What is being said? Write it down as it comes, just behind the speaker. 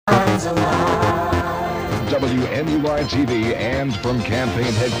WMUR-TV and from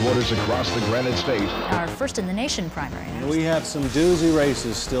campaign headquarters across the Granite State. Our first in the nation primary. We have some doozy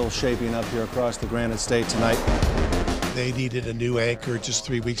races still shaping up here across the Granite State tonight. They needed a new anchor just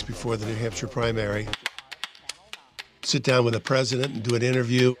 3 weeks before the New Hampshire primary. Sit down with the president and do an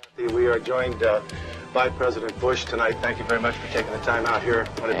interview. We are joined by President Bush tonight. Thank you very much for taking the time out here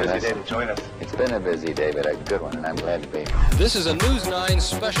on a busy day to join us. It's been a busy day, but a good one, and I'm glad to be. This is a News 9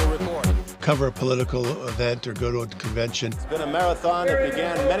 special report. Cover a political event or go to a convention. It's been a marathon that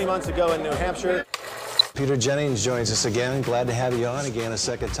began many months ago in New Hampshire. Peter Jennings joins us again. Glad to have you on again a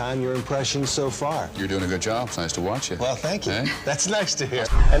second time. Your impressions so far? You're doing a good job. It's nice to watch you. Well, thank you. That's nice to hear.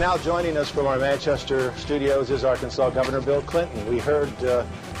 And now joining us from our Manchester studios is Arkansas Governor Bill Clinton. We heard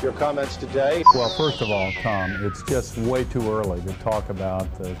your comments today. Well, first of all, Tom, it's just way too early to talk about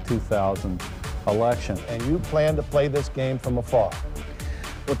the 2000 election. And you plan to play this game from afar.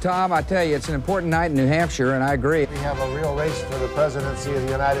 Well, Tom, I tell you, it's an important night in New Hampshire, and I agree. We have a real race for the presidency of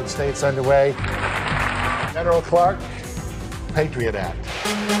the United States underway. General Clark, Patriot Act.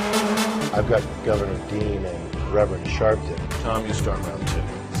 I've got Governor Dean and Reverend Sharpton. Tom, you start round two.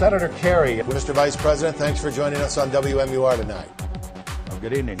 Senator Kerry. Mr. Vice President, thanks for joining us on WMUR tonight. Well,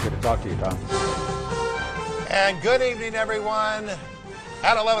 good evening. Good to talk to you, Tom. And good evening, everyone.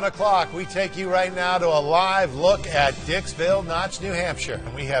 At 11 o'clock, we take you right now to a live look at Dixville Notch, New Hampshire.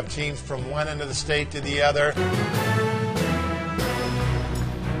 And we have teams from one end of the state to the other.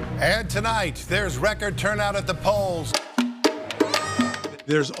 And tonight, there's record turnout at the polls.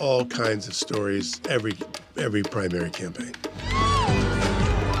 There's all kinds of stories every primary campaign.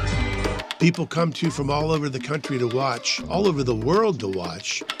 People come to from all over the country to watch, all over the world to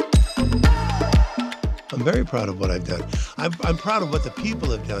watch. I'm very proud of what I've done. I'm proud of what the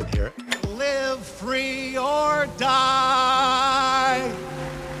people have done here. Live free or die.